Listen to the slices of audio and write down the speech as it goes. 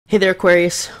Hey there,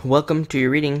 Aquarius. Welcome to your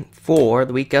reading for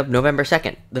the week of November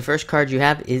 2nd. The first card you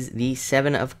have is the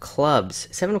Seven of Clubs.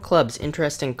 Seven of Clubs,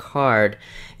 interesting card.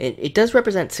 It does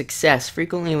represent success.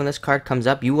 Frequently when this card comes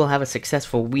up, you will have a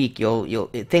successful week.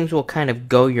 Things will kind of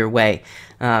go your way.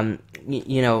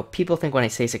 You know, people think when I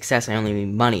say success, I only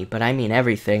mean money, but I mean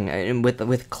everything. And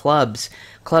with clubs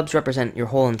represent your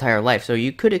whole entire life. So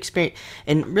you could experience,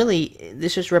 and really,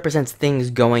 this just represents things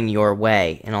going your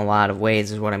way in a lot of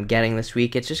ways is what I'm getting this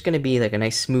week. It's just going to be like a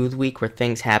nice smooth week where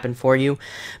things happen for you.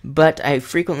 But I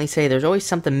frequently say there's always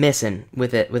something missing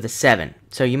with it, with a 7.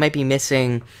 So you might be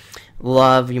missing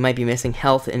love, you might be missing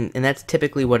health, and that's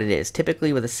typically what it is.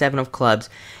 Typically with a 7 of clubs,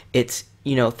 it's,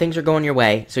 you know, things are going your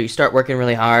way, so you start working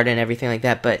really hard and everything like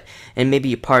that, and maybe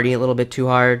you party a little bit too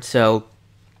hard, so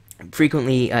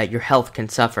frequently your health can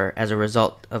suffer as a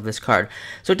result of this card.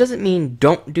 So it doesn't mean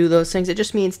don't do those things, it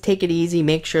just means take it easy,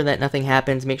 make sure that nothing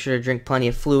happens, make sure to drink plenty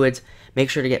of fluids, make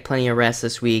sure to get plenty of rest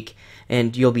this week,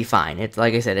 and you'll be fine. It's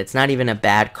like I said, it's not even a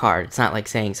bad card. It's not like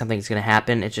saying something's going to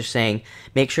happen, it's just saying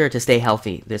make sure to stay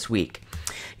healthy this week.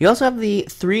 You also have the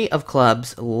 3 of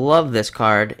Clubs. Love this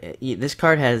card. This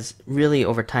card has really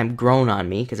over time grown on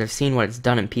me because I've seen what it's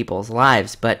done in people's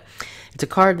lives, but it's a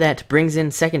card that brings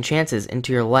in second chances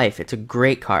into your life. It's a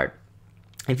great card.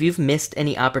 If you've missed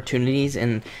any opportunities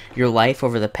in your life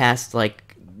over the past,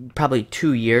 probably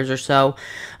 2 years or so,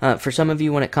 for some of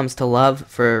you when it comes to love,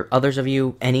 for others of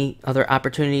you any other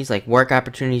opportunities like work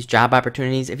opportunities, job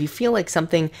opportunities, if you feel like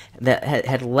something that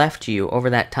had left you over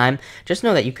that time, just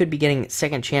know that you could be getting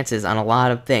second chances on a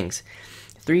lot of things.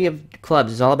 3 of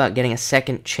Clubs is all about getting a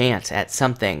second chance at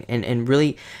something, and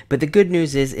really, but the good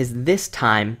news is this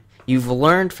time you've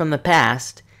learned from the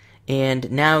past,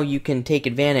 and now you can take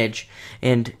advantage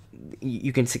and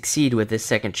you can succeed with this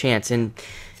second chance. And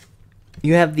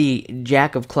you have the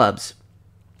Jack of Clubs.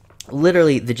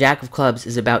 Literally, the Jack of Clubs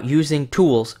is about using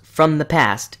tools from the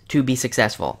past to be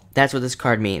successful. That's what this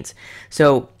card means.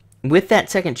 So with that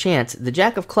second chance, the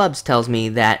Jack of Clubs tells me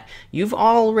that you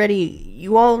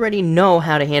already know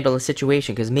how to handle a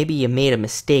situation because maybe you made a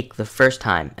mistake the first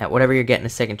time at whatever you're getting a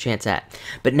second chance at.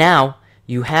 But now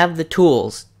you have the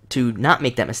tools to not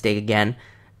make that mistake again,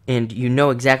 and you know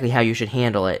exactly how you should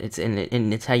handle it.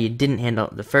 And it's how you didn't handle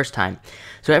it the first time.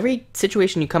 So every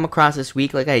situation you come across this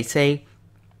week, like I say,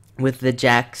 with the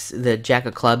Jack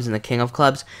of Clubs and the King of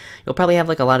Clubs, you'll probably have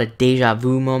like a lot of deja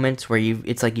vu moments where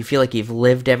it's like you feel like you've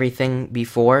lived everything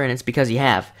before, and it's because you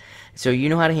have. So you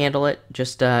know how to handle it.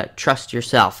 Just trust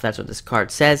yourself. That's what this card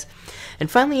says.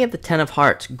 And finally, you have the 10 of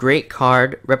Hearts. Great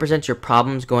card. Represents your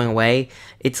problems going away.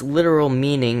 Its literal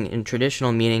meaning and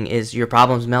traditional meaning is your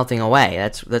problems melting away.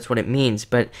 That's what it means.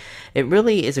 But it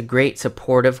really is a great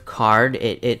supportive card.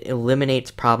 It eliminates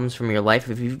problems from your life.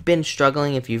 If you've been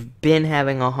struggling, if you've been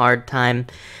having a hard time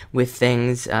with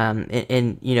things,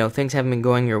 and you know things haven't been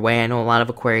going your way. I know a lot of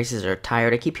Aquariuses are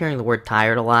tired. I keep hearing the word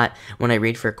tired a lot when I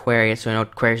read for Aquarius. So I know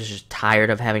Aquarius is just tired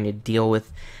of having to deal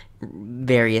with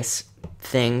various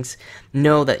things.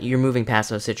 Know that you're moving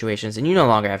past those situations and you no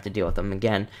longer have to deal with them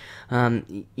again.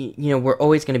 You know, we're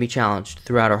always going to be challenged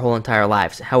throughout our whole entire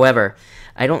lives. However,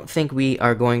 I don't think we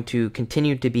are going to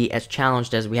continue to be as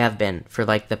challenged as we have been for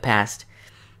like the past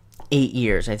 8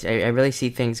 years. I really see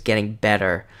things getting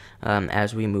better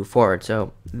as we move forward.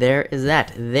 So there is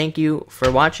that. Thank you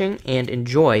for watching and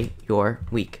enjoy your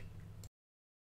week.